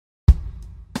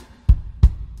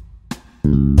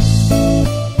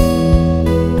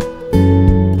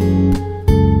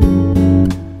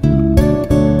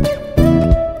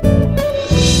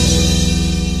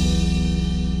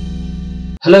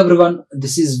Hello everyone,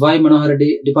 this is Y. Manohar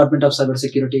Reddy, Department of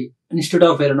Cybersecurity, Institute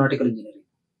of Aeronautical Engineering.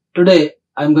 Today,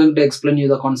 I am going to explain you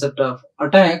the concept of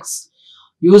attacks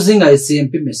using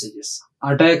ICMP messages.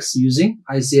 Attacks using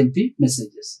ICMP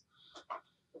messages.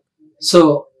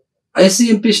 So,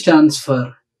 ICMP stands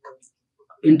for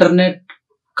Internet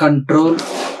Control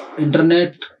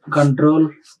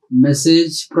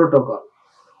Message Protocol.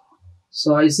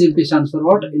 So, ICMP stands for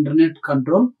what? Internet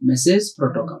Control Message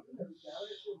Protocol,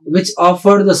 which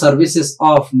offered the services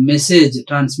of message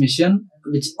transmission,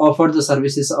 which offered the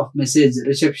services of message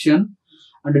reception,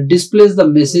 and displays the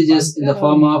messages in the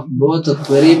form of both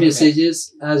query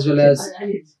messages as well as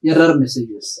error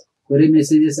messages. Query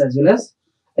messages as well as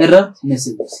error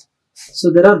messages.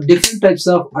 So there are different types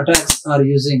of attacks are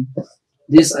using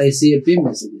these ICMP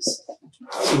messages.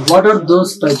 So what are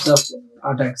those types of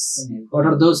attacks? What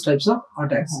are those types of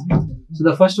attacks? So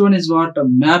the first one is what?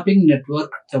 Mapping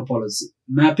network topology.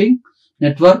 Mapping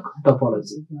network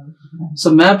topology.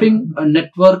 So mapping a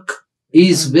network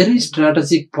is very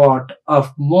strategic part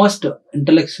of most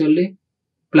intelligently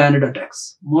planned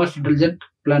attacks. Most intelligent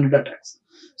planned attacks.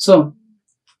 So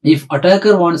if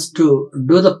attacker wants to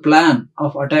do the plan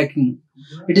of attacking,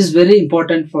 it is very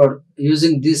important for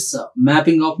using this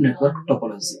mapping of network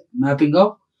topology. Mapping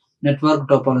of network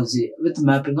topology with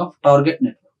mapping of target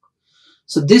network.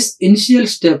 So this initial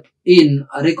step in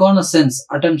reconnaissance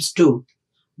attempts to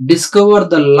discover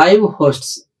the live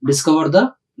hosts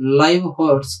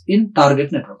in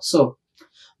target network. So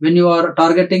when you are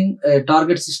targeting a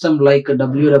target system like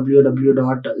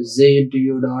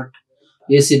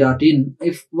www.zintu.ac.in,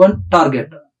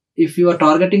 if you are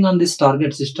targeting on this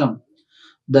target system,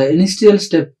 the initial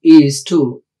step is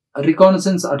to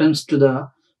reconnaissance attempts to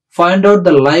find out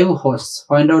the live hosts.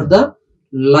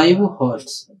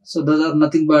 So those are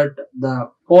nothing but the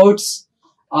ports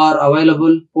are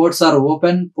available, ports are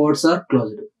open, ports are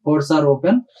closed. Ports are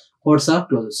open, ports are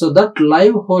closed. So that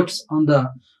live hosts on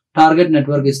the target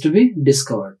network is to be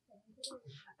discovered.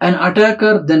 An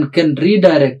attacker then can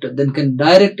direct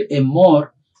a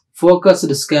more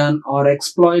focused scan or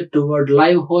exploit toward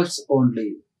live hosts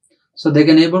only. So they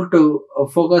can able to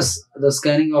focus the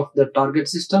scanning of the target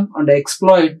system and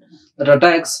exploit the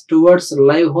attacks towards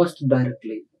live host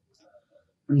directly.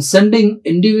 And sending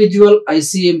individual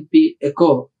ICMP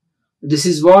echo, this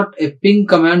is what a ping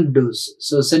command does.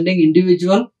 So sending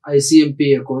individual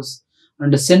ICMP echoes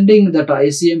and sending that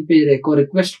ICMP echo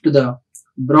request to the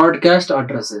broadcast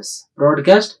addresses of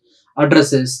the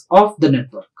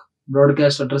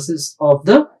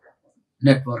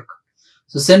network.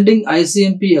 So sending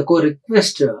ICMP echo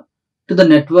request to the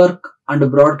network and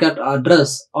broadcast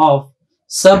address of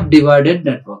subdivided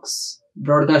networks.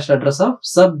 Broadcast address of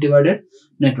subdivided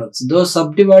networks. Those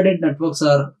subdivided networks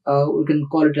are, we can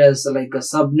call it as like a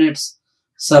subnets,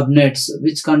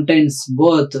 which contains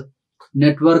both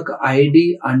network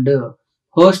ID and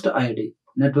host ID.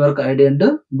 Network ID and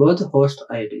both host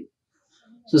ID.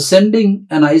 So sending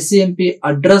an ICMP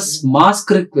address mask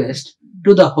request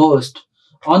to the host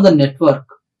on the network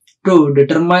to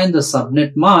determine the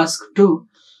subnet mask to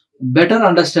better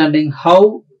understanding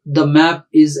how the map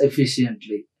is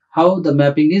efficiently. How to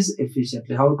map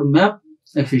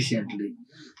efficiently.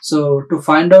 So to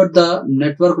find out the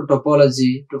network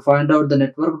topology,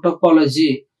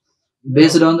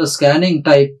 based on the scanning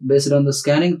type,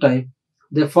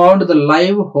 they found the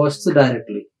live hosts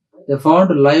directly. So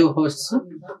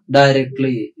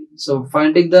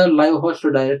finding the live host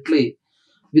directly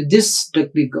with this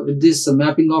technique, with this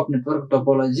mapping of network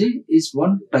topology is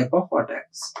one type of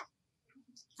attacks.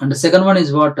 And the second one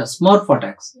is what? Smurf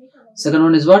attacks.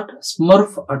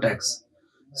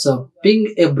 So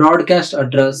ping a broadcast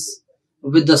address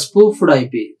with the spoofed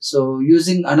IP. So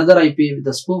using another IP with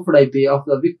the spoofed IP of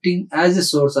the victim as a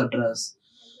source address.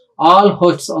 All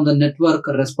hosts on the network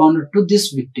responded to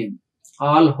this victim.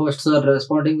 All hosts are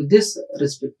responding with this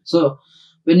respect. So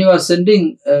when you are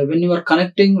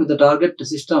connecting with the target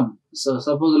system, so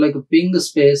suppose like a ping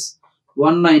space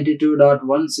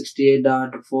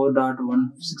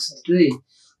 192.168.4.163,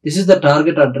 this is the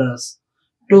target address.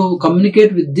 To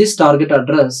communicate with this target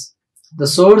address, the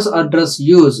source address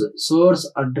use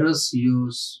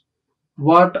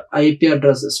what IP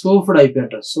address? Spoofed IP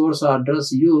address. Source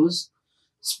address use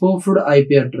spoofed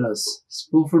IP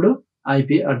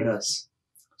address.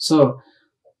 So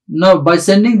now by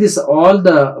sending this all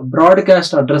the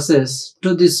broadcast addresses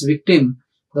to this victim,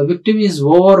 the victim is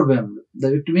overwhelmed.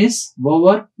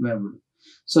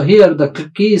 So here the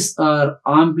keys are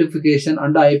amplification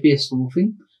and IP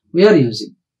spoofing we are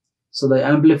using. So the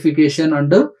amplification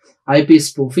and IP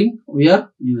spoofing we are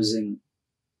using.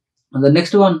 And the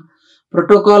next one,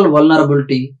 protocol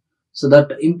vulnerability So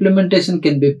that implementation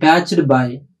can be patched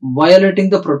by violating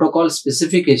the protocol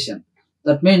specification.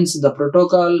 That means the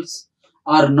protocols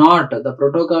are not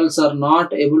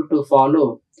able to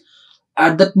follow.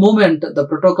 At that moment, the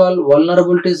protocol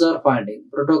vulnerabilities are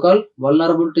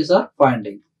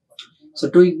finding. So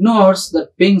to ignores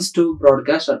that pings to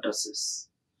broadcast addresses.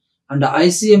 And the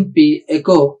ICMP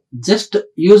echo just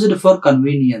used for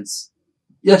convenience.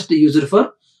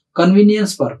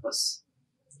 Purpose.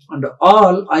 And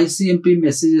all ICMP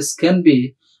messages can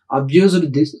be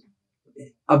abused this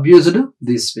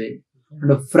way.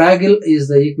 And fragile is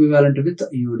the equivalent with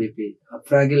UDP.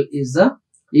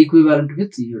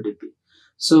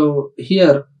 So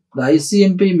here the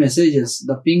ICMP messages,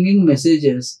 the pinging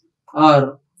messages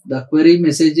are the query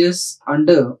messages and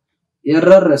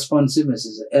error responsive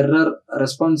messages. Error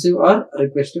responsive or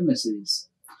requestive messages.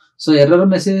 So error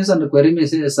messages and query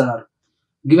messages are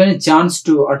given a chance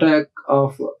to attack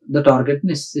of the target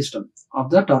system.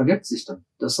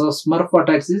 So Smurf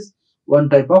attacks is one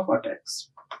type of attacks.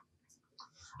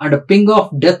 And ping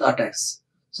of death attacks.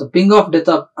 So ping of death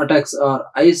attacks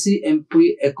are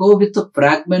ICMP echo with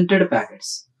fragmented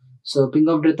packets. So ping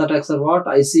of death attacks are what?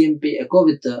 ICMP echo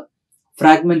with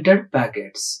fragmented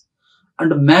packets.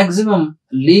 And maximum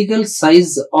legal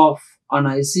size of an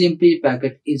ICMP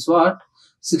packet is what?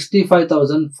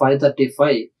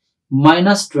 65,535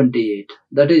 minus 28.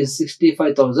 That is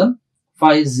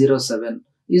 65,507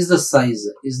 is the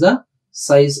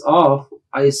size of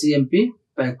ICMP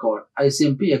echo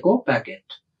packet.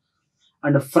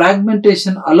 And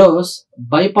fragmentation allows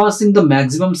bypassing the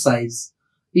maximum size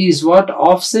is what?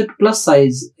 Offset plus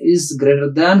size is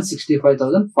greater than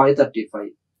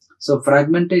 65,535. So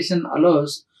fragmentation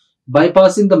allows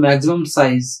bypassing the maximum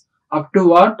size up to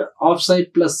what?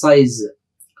 Offset plus size.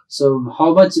 So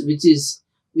how much which is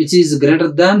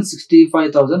greater than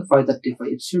 65,535?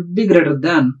 It should be greater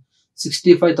than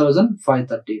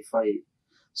 65,535.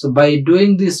 So by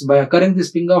doing this, by occurring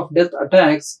this ping of death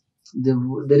attacks,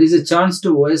 there is a chance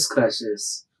to OS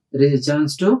crashes.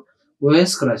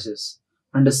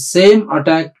 And the same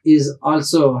attack is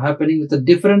also happening with the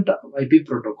different IP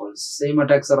protocols. Same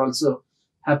attacks are also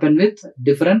happen with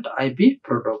different IP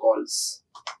protocols.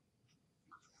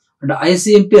 And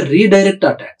ICMP redirect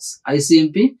attacks.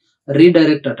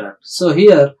 So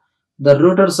here the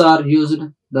routers are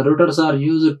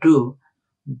used to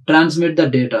transmit the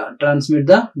data.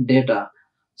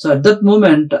 So at that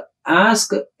moment,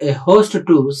 ask a host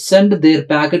to send their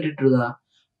packet to the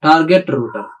target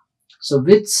router. So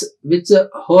which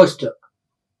host?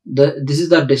 This is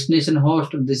the destination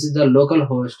host. This is the local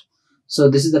host. So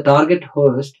this is the target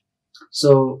host.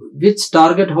 So which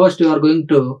target host you are going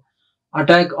to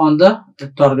attack on the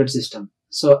target system?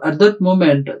 So at that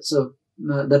moment,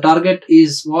 the target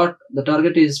is what?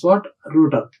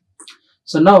 Router.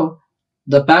 So now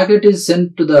the packet is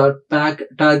sent to the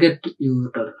target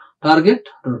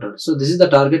router. So this is the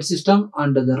target system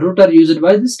and the router used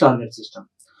by this target system.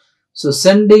 So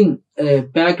sending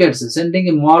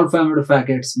malformed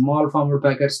packets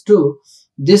to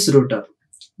this router.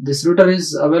 This router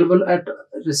is available at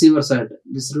receiver side.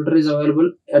 This router is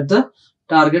available at the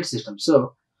target system.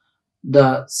 So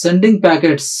the sending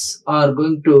packets are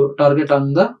going to target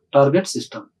on the target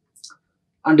system.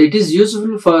 And it is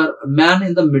useful for man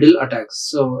in the middle attacks.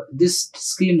 So this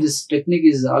technique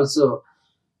is also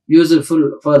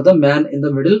useful for the man in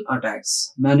the middle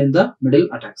attacks.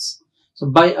 So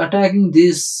by attacking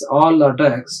these all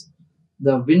attacks,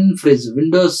 the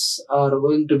Windows are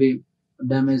going to be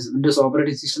damaged. Windows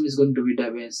operating system is going to be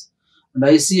damaged. And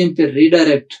ICMP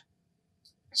redirect.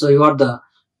 So you are the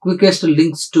quickest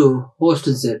links to host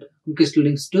Z.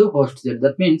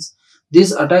 That means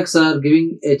these attacks are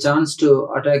giving a chance to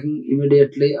attacking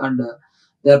immediately, and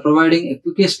they are providing a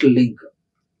quickest link.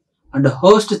 And the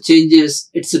host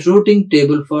changes its routing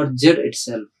table for Z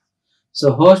itself.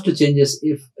 So host changes,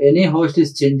 if any host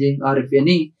is changing or if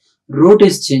any route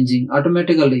is changing,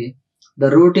 automatically the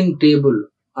routing table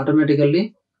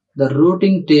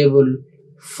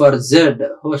for Z,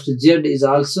 host Z is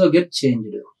also get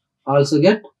changed.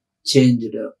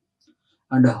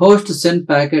 And the host send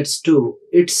packets to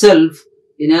itself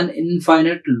in an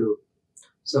infinite loop.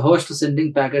 So host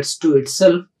sending packets to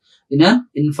itself in an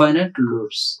infinite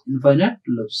loops.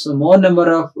 So more number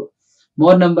of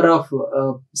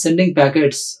sending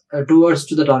packets towards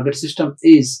to the target system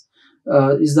is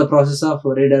the process of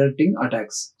redirecting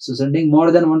attacks. So sending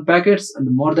more than one packets and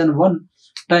more than one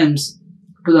times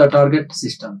to the target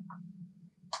system.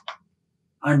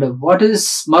 And what is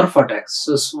Smurf attacks?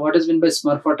 So what is meant by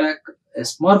Smurf attack? A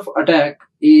Smurf attack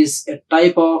is a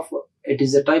type of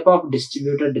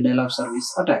distributed denial of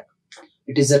service attack.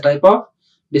 It is a type of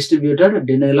distributed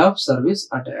denial of service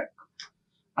attack,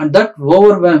 and that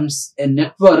overwhelms a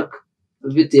network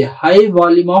with a high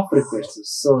volume of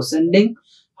requests. So sending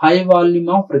high volume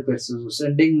of requests, so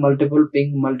sending multiple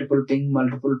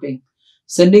ping,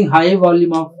 sending high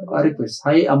volume of requests,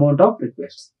 high amount of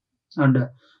requests. And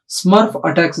Smurf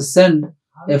attacks send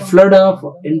a flood of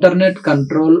internet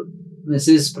control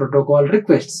message protocol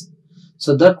requests.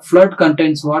 So that flood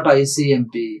contains what?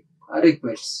 ICMP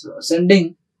requests. So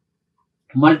sending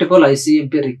multiple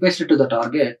ICMP requests to the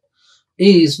target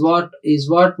is what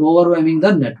overwhelming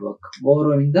the networks.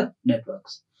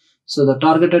 So the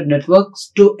targeted networks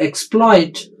to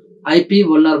exploit IP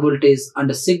vulnerabilities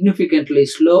and significantly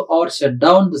slow or shut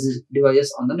down the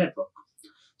devices on the network.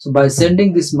 So by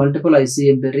sending these multiple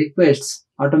ICMP requests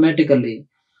automatically,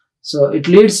 so it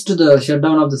leads to the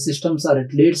shutdown of the systems, or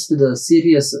it leads to the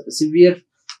severe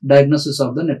diagnosis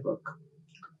of the network.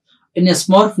 In a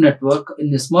Smurf network,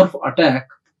 in a Smurf attack,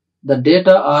 the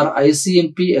data are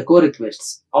ICMP echo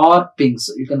requests or pings.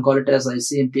 You can call it as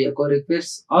ICMP echo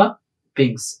requests or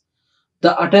pings.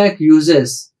 The attack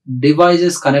uses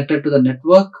devices connected to the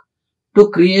network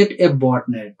to create a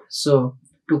botnet. So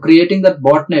to creating that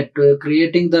botnet, to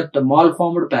creating that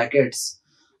malformed packets,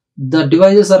 the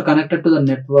devices are connected to the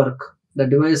network. The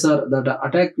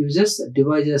attack uses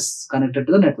devices connected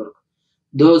to the network.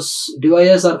 Those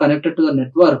devices are connected to the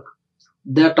network.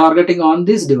 They are targeting on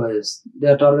these devices.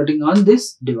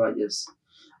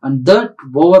 And that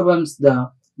overwhelms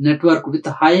the network with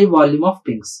high volume of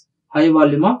pings.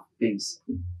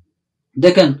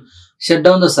 They can shut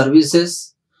down the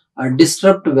services,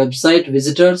 disrupt website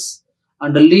visitors,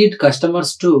 and lead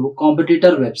customers to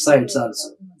competitor websites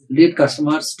also.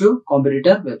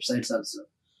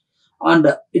 And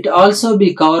it also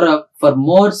be cover up for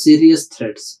more serious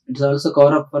threats.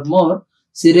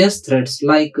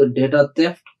 Like data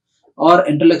theft or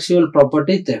intellectual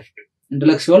property theft.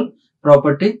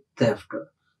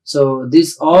 So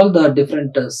these all the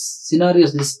different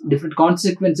scenarios, these different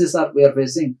consequences we are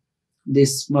facing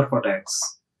these Smurf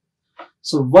attacks.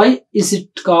 So why is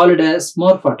it called as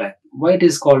Smurf attack?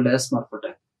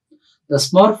 The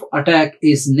Smurf attack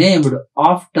is named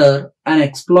after an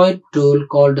exploit tool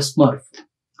called Smurf.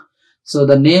 So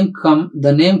the name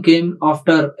came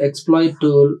after exploit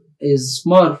tool is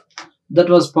Smurf that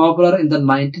was popular in the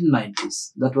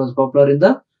 1990s.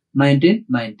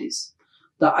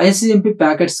 The ICMP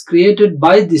packets created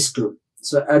by this tool.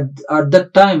 So at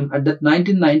that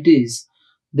 1990s,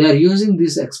 they are using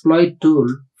this exploit tool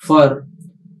for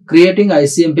creating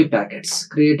ICMP packets.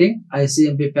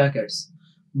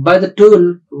 By the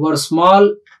tool were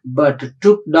small but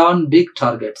took down big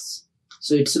targets.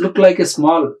 So it looked like a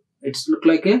small, but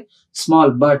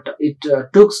it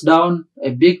took down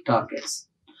a big targets.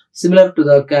 Similar to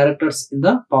the characters in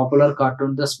the popular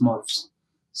cartoon, the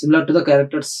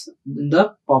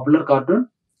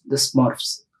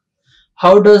Smurfs.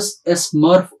 How does a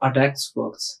Smurf attacks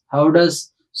works?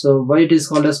 So why it is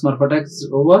called as Smurf attacks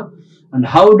over? And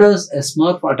how does a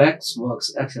Smurf attacks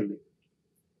works actually?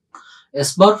 A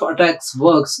Smurf attacks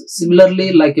works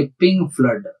similarly like a ping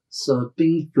flood. So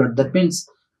ping flood, that means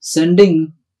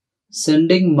sending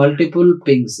multiple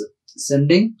pings,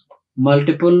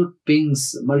 multiple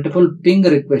ping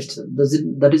requests.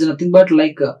 That is nothing but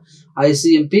like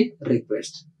ICMP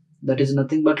request.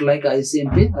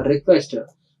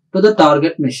 To the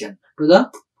target mission, to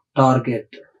the target.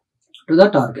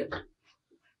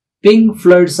 Ping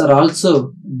floods are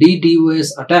also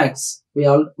DDoS attacks. We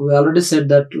already said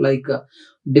that like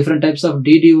different types of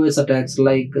DDoS attacks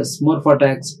like Smurf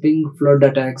attacks, ping flood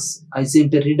attacks,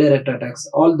 ICMP redirect attacks.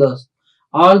 All those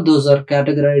are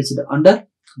categorized under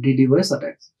DDoS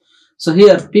attacks. So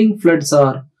here ping floods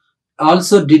are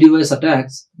also DDoS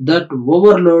attacks that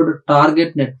overload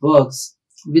target networks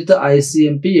with the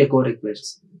ICMP echo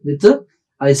requests.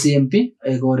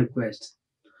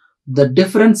 The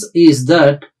difference is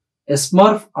that a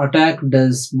Smurf attack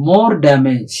does more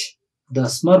damage. The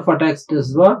Smurf attacks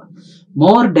does what?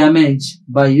 More damage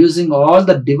by using all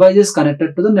the devices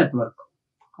connected to the network.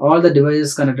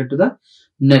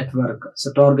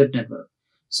 So target network.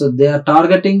 So they are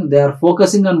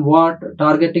focusing on what?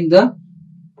 Targeting the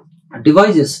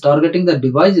devices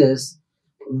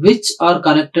which are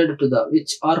connected to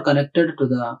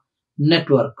the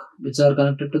network,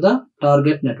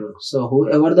 target network. So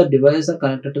whoever the devices are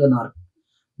connected to the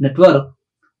network,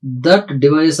 that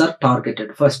devices are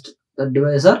targeted first.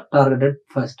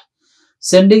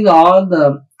 Sending all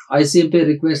the ICMP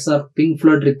requests or ping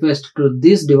flood requests to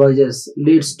these devices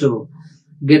leads to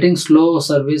getting slow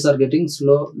service or getting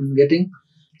slower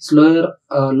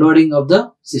loading of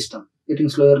the system,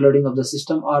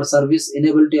 or service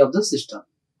inability of the system.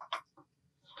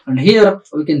 And here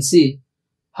we can see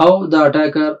how the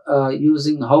attacker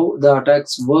how the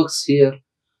attacks works here.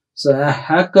 So a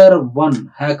hacker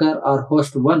or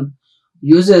host 1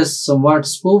 uses somewhat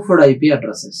spoofed IP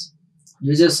addresses.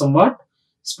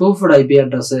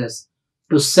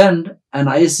 To send an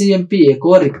ICMP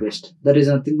echo request, that is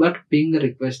nothing but ping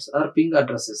requests or ping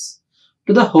addresses,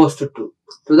 to the host 2.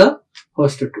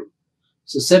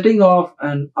 So setting off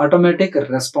an automatic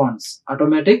response.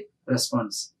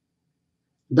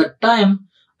 The time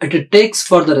it takes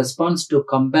for the response to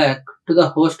come back to the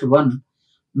host 1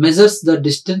 measures the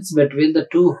distance between the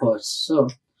two hosts. So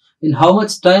in how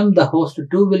much time the host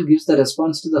 2 will give the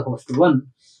response to the host 1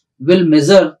 will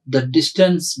measure the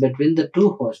distance between the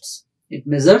two hosts. It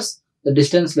measures the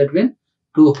distance between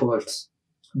two hosts.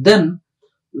 Then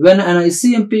when an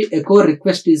ICMP echo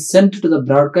request is sent to the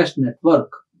broadcast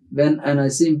network,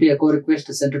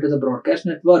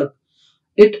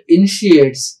 it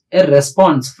initiates a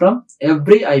response from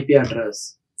every IP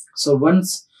address. So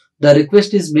once the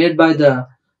request is made by the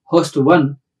host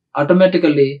 1,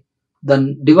 automatically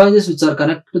the devices which are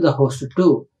connected to the host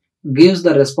 2 gives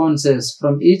the responses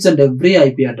from each and every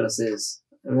IP addresses.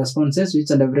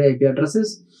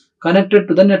 Connected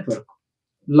to the network.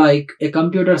 Like a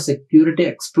computer security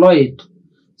exploit,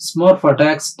 smurf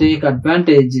attacks take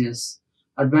advantage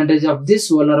of this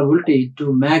vulnerability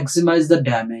to maximize the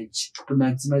damage.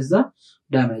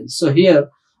 So here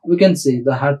we can see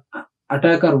the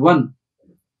attacker 1,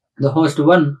 the host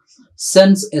 1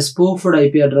 sends a spoofed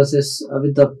IP addresses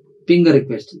with the ping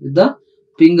request.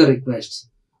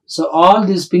 So all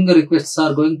these ping requests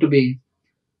are going to be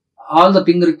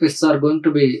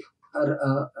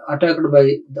attacked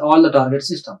by all the target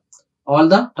system.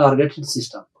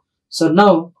 So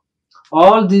now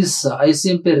all these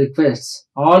ICMP requests,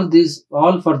 for these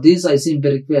ICMP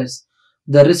requests,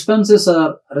 the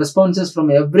responses from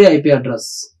every IP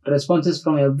address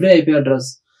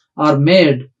are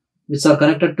made which are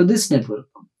connected to this network,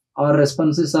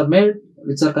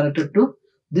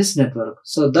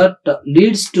 So that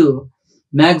leads to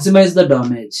maximize the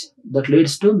damage.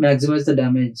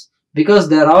 Because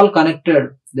they are all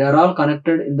connected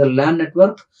in the LAN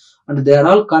network, and they are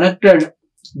all connected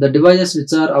the devices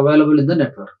which are available in the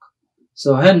network.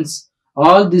 So hence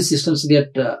all these systems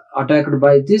get attacked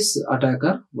by this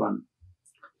attacker 1.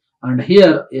 And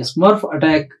here a smurf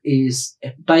attack is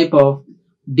a type of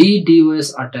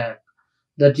DDoS attack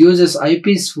that uses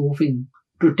IP spoofing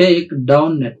to take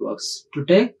down networks. So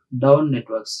down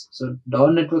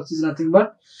networks is nothing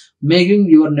but making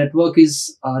your network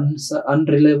is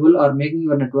unreliable, or making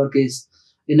your network is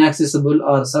inaccessible,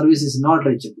 or service is not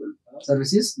reachable.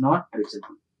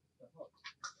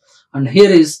 And here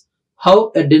is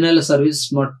how a denial of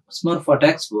service smurf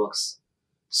attacks works.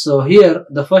 So here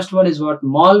the first one is what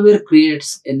malware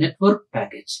creates a network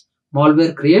package.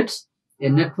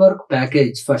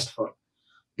 First of all.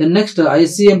 The next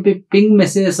ICMP ping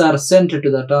messages are sent to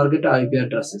the target IP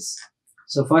addresses.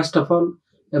 So first of all,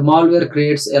 a malware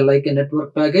creates a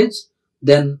network package.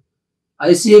 Then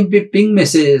ICMP ping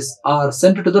messages are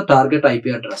sent to the target IP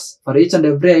address. For each and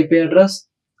every IP address,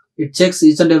 it checks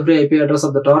each and every IP address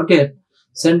of the target,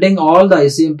 sending all the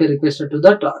ICMP requests to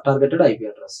the targeted IP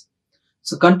address.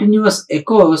 So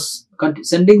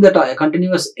sending the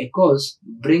continuous echoes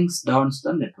brings down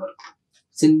the network.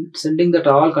 Sending that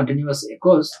all continuous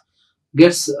echoes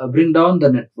bring down the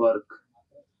network.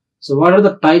 So what are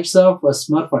the types of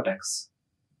smurf attacks?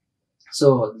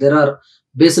 So there are,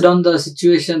 based on the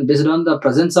situation, based on the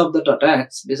presence of the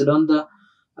attacks, based on the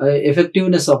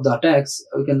effectiveness of the attacks,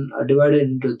 we can divide it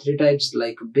into 3 types,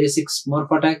 like basic smurf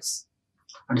attacks,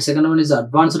 and the second one is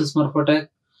advanced smurf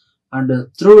attack, and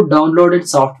through downloaded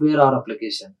software or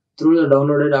application.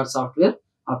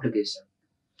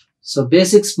 So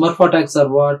basic smurf attacks are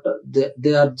what?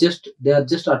 They are just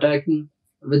attacking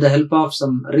with the help of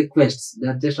some requests.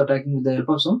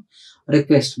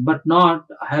 But not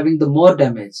having the more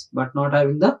damage,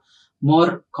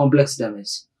 more complex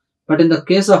damage. But in the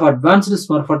case of advanced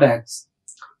smurf attacks,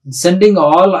 sending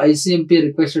all ICMP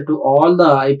requests to all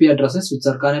the IP addresses which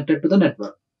are connected to the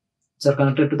network,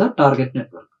 target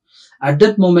network. At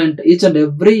that moment, each and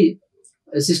every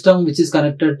system which is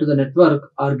connected to the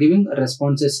network are giving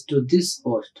responses to this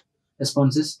host.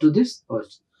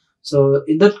 So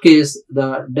in that case,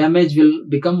 the damage will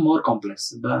become more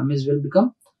complex.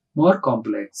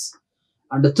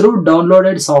 And through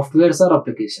downloaded softwares or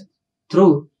applications,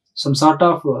 through some sort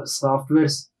of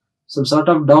downloaded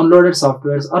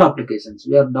softwares or applications,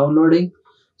 we are downloading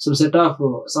some set of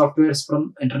softwares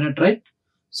from internet, right?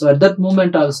 So at that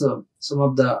moment also, some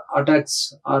of the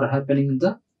attacks are happening in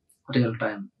the real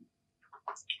time.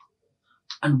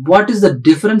 And what is the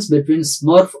difference between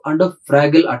Smurf and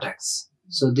Fragile attacks?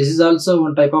 So this is also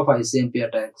one type of ICMP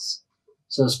attacks.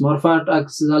 So Smurf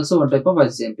attacks is also one type of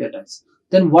ICMP attacks.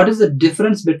 Then what is the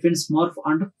difference between Smurf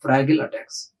and Fragile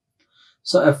attacks?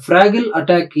 So a Fragile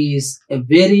attack is a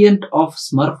variant of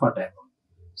Smurf attack.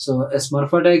 So a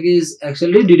Smurf attack is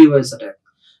actually DDoS attack.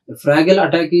 A Fragile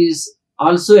attack is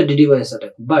also a DDoS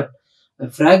attack, but a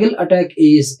Fragile attack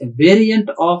is a variant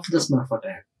of the Smurf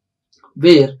attack,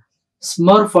 where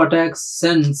Smurf attack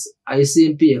sends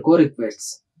ICMP echo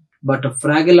requests, but a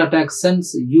Fragile attack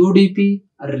sends UDP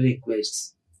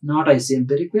requests, not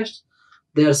ICMP requests.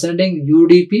 They are sending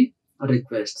UDP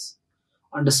requests.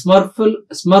 And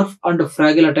Smurf and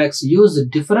Fragile attacks use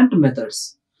different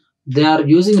methods. They are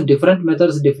using different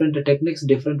methods, different techniques,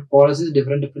 different policies,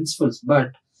 different principles,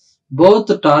 but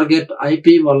both target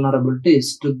IP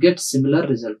vulnerabilities to get similar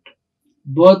result.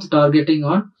 Both targeting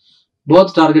on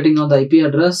the IP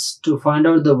address to find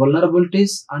out the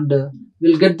vulnerabilities and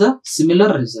will get the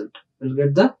similar result.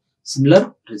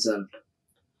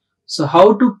 So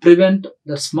how to prevent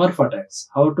the Smurf attacks?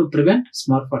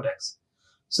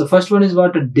 So first one is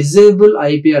what? Disable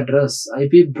IP address,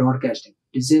 IP broadcasting.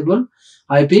 Disable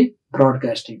IP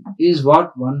broadcasting is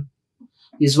what one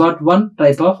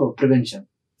type of prevention.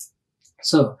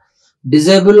 So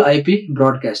disable IP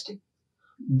broadcasting.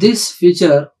 This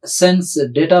feature sends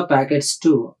data packets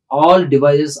to all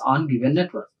devices on given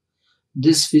network.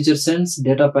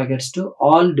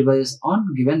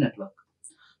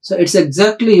 So it's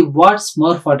exactly what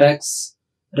Smurf attacks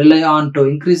rely on to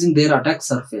increasing their attack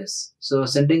surface. So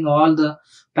sending all the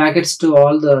packets to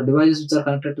all the devices which are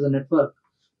connected to the network.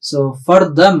 So for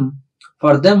them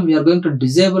we are going to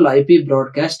disable IP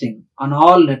broadcasting on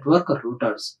all network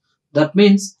routers. That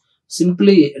means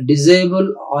simply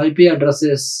disable IP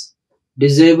addresses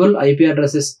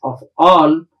of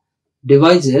all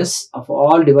devices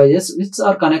which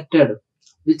are connected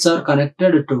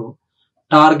to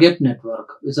target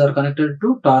network.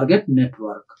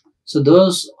 So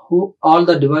those who all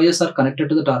the devices are connected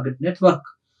to the target network,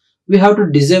 we have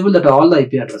to disable that all the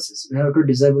IP addresses.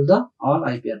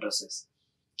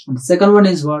 And the second one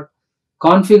is what?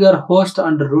 Configure host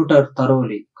and router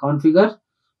thoroughly.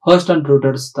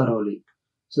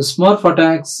 So Smurf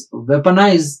attacks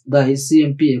weaponize the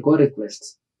ICMP echo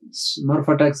requests.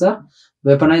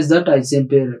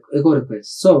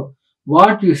 So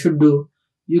what you should do,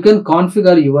 you can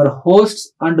configure your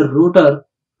hosts and router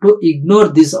to ignore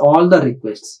all the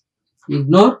requests.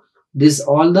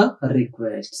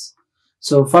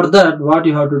 So for that, what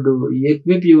you have to do,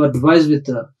 equip your device with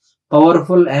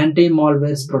powerful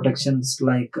anti-malware protections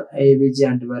like AVG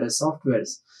antivirus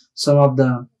softwares. Some of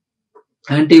the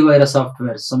antivirus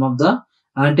softwares.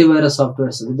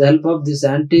 With the help of this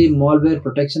anti-malware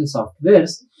protection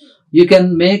softwares, you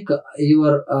can make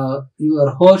your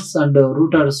hosts and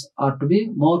routers are to be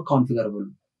more configurable.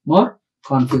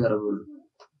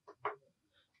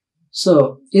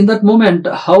 So in that moment,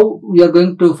 how we are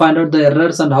going to find out the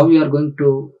errors and how we are going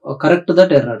to correct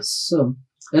that errors. So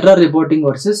error reporting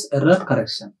versus error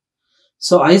correction.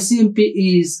 So ICMP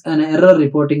is an error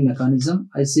reporting mechanism.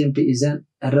 It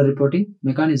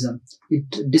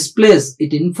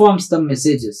informs the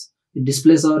messages.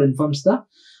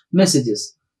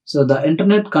 So the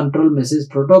Internet Control Message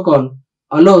Protocol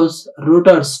allows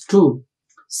routers to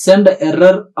send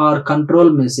error or control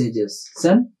messages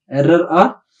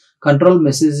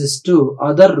to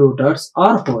other routers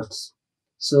or hosts.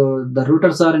 So the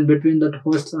routers are in between that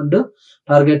hosts and the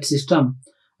target system.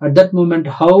 At that moment,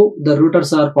 how the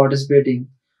routers are participating,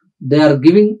 they are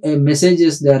giving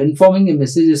informing a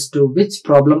messages to which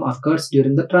problem occurs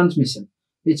during the transmission.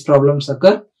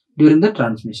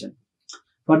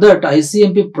 For that,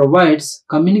 ICMP provides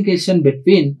communication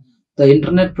between the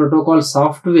Internet Protocol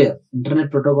software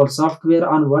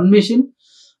on one machine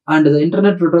and the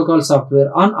Internet Protocol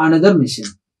software on another machine.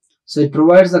 So it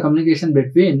provides the communication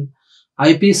between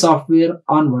IP software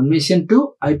on one machine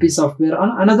to IP software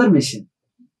on another machine.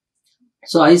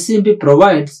 So ICMP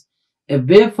provides a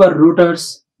way for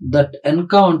routers that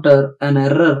encounter an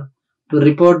error to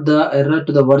report the error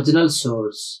to the original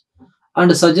source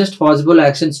and suggest possible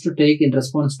actions to take in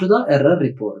response to the error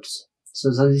reports.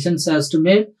 So suggestions has to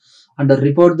make and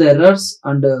report the errors,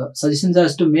 and suggestions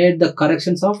has to make the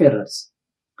corrections of errors.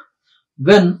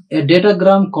 When a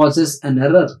datagram causes an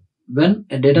error,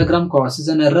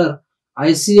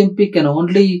 ICMP can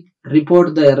only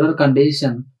report the error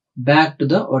condition back to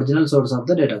the original source of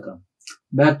the datagram.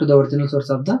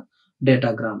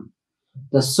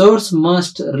 The source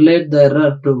must relate the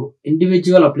error to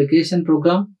individual application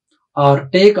program or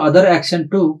take other action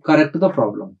to correct the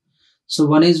problem. So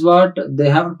one is what the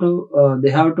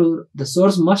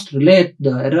source must relate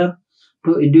the error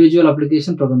to individual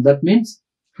application program. That means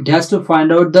it has to find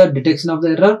out the detection of the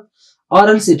error, or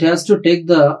else it has to take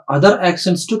the other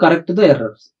actions to correct the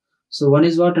errors. So one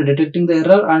is what detecting the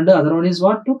error, and the other one is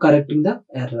what to correcting the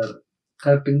error.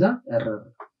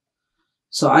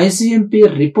 So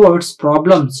ICMP reports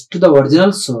problems to the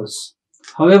original source.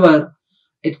 However,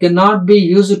 it cannot be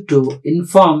used to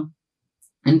inform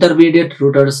intermediate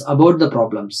routers about the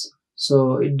problems.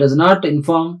 So it does not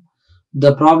inform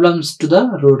the problems to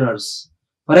the routers.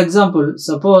 For example,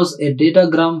 suppose a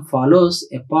datagram follows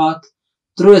a path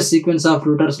through a sequence of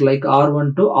routers like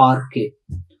R1 to RK.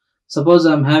 Suppose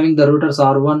I am having the routers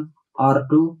R1,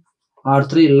 R2,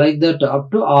 R3 like that up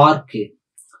to RK.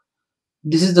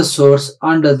 This is the source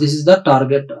and this is the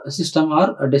target system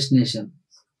or destination.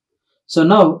 So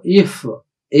now if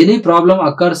any problem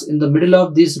occurs in the middle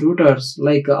of these routers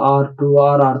like R2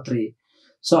 or R3,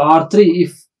 so R3,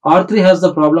 if R3 has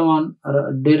the problem on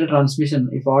data transmission,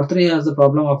 if R3 has the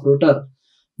problem of router,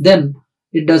 then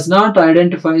it does not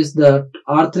identify that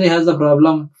R3 has the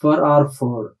problem for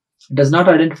R4. It does not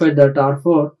identify that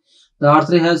R4, the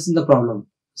R3 has the problem.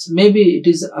 So maybe it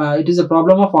is a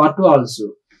problem of R2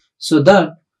 also. So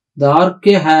that the RK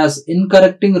has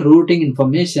incorrect routing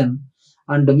information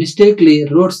and mistakenly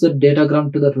routes the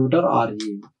datagram to the router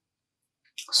RE.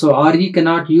 So RE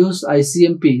cannot use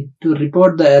ICMP to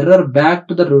report the error back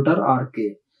to the router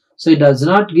RK. So it does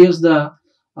not give the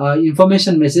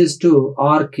information message to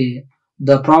RK.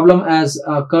 The problem has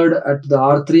occurred at the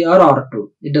R3 or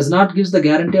R2. It does not give the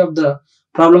guarantee of the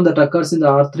problem that occurs in the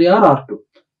R3 or R2.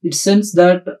 It sends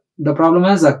that the problem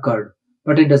has occurred,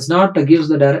 but it does not give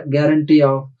the guarantee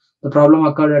of the problem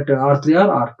occurred at R3 or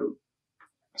R2.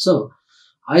 So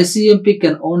ICMP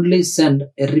can only send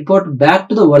a report back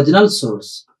to the original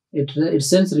source. It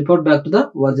sends report back to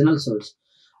the original source.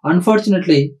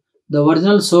 Unfortunately, the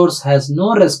original source has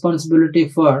no responsibility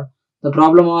for the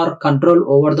problem or control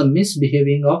over the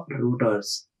misbehaving of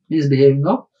routers.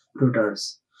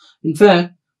 In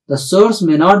fact, the source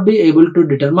may not be able to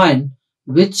determine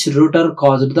which router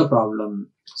caused the problem.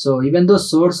 So even though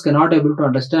source cannot able to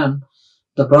understand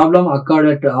the problem occurred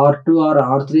at R2 or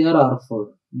R3 or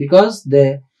R4, because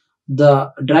the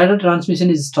data transmission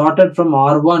is started from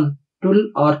R1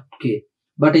 to RK,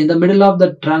 but in the middle of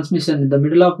the transmission, of the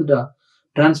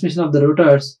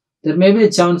routers, there may be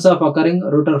a chance of occurring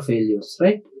router failures,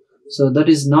 right? So that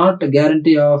is not a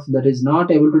guarantee of, that is not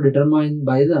able to determine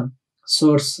by the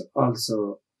source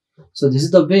also. So this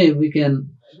is the way we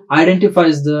can identify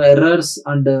the errors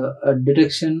and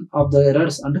detection of the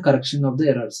errors and correction of the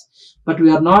errors. But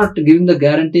we are not giving the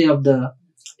guarantee of the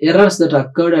errors that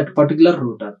occurred at particular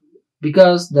router,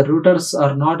 because the routers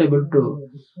are not able to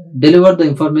deliver the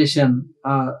information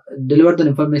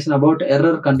about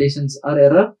error conditions or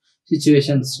error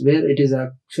situations where it is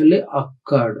actually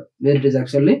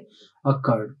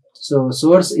occurred. So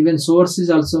source is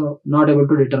also not able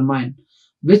to determine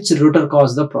which router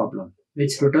caused the problem.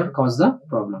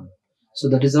 So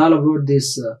that is all about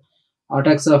this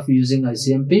attacks of using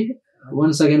ICMP.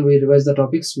 Once again, we revise the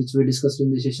topics which we discussed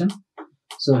in this session.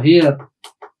 So here,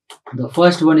 the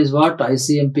first one is what?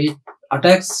 ICMP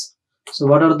attacks. So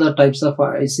what are the types of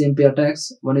ICMP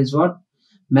attacks? One is what?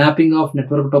 Mapping of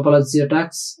network topology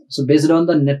attacks. So based on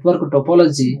the network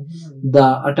topology,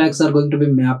 the attacks are going to be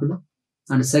mapped.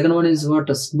 And second one is what?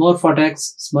 Smurf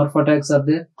attacks. Smurf attacks are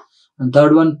there. And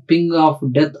third one, ping of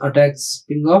death attacks.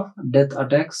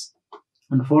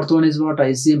 And fourth one is what?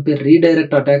 ICMP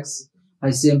redirect attacks.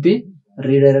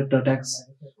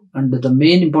 And the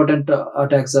main important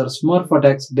attacks are Smurf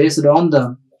attacks based on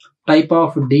the type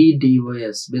of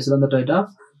DDoS.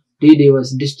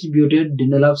 Distributed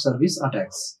denial of service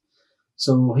attacks.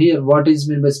 So here, what is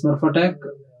meant by Smurf attack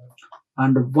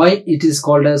and why it is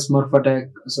called as Smurf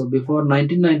attack? So before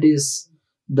 1990s,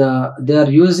 they are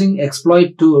using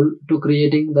exploit tool to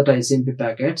creating that ICMP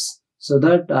packets, so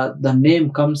that the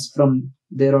name comes from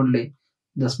there only.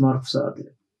 The Smurfs are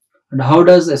there. And how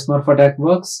does a Smurf attack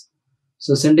works?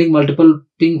 So sending multiple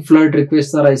ping flood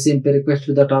requests or ICMP requests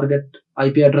to the target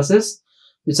IP addresses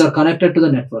which are connected to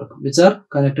the network.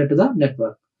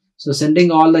 So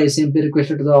sending all the ICMP requests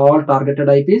to the all targeted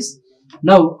IPs.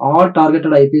 Now all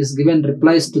targeted IPs given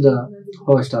replies to the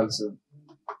host also.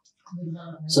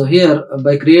 So here,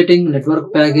 by creating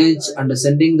network package and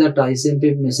sending that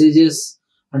ICMP messages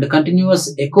and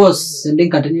sending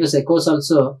continuous echoes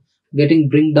also getting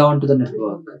bring down to the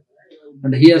network.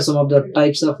 And here some of the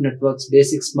types of networks: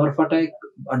 basic Smurf attack,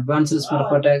 advanced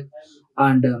Smurf attack,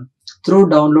 and through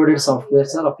downloaded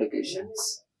softwares or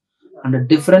applications. and the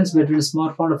difference between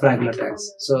Smurf and Fraggle attacks.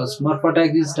 So Smurf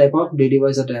attack is type of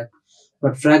DDoS attack,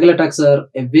 but Fraggle attacks are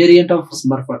a variant of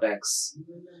Smurf attacks.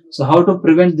 So how to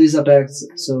prevent these attacks?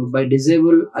 So by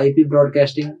disable IP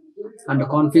broadcasting and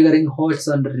configuring hosts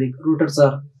and routers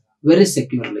are very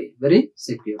securely.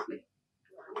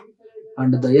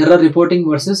 And the error reporting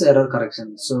versus error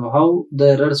correction. So how the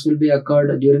errors will be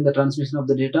occurred during the transmission of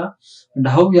the data, and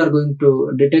how we are going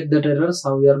to detect that errors,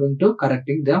 how we are going to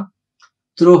correcting them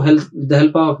through the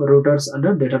help of routers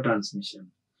and data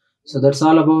transmission. So that's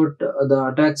all about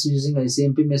the attacks using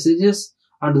ICMP messages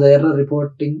and the error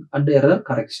reporting and error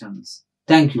corrections.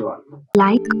 Thank you all.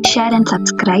 Like, share and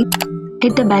subscribe.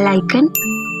 Hit the bell icon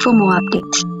for more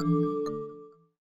updates.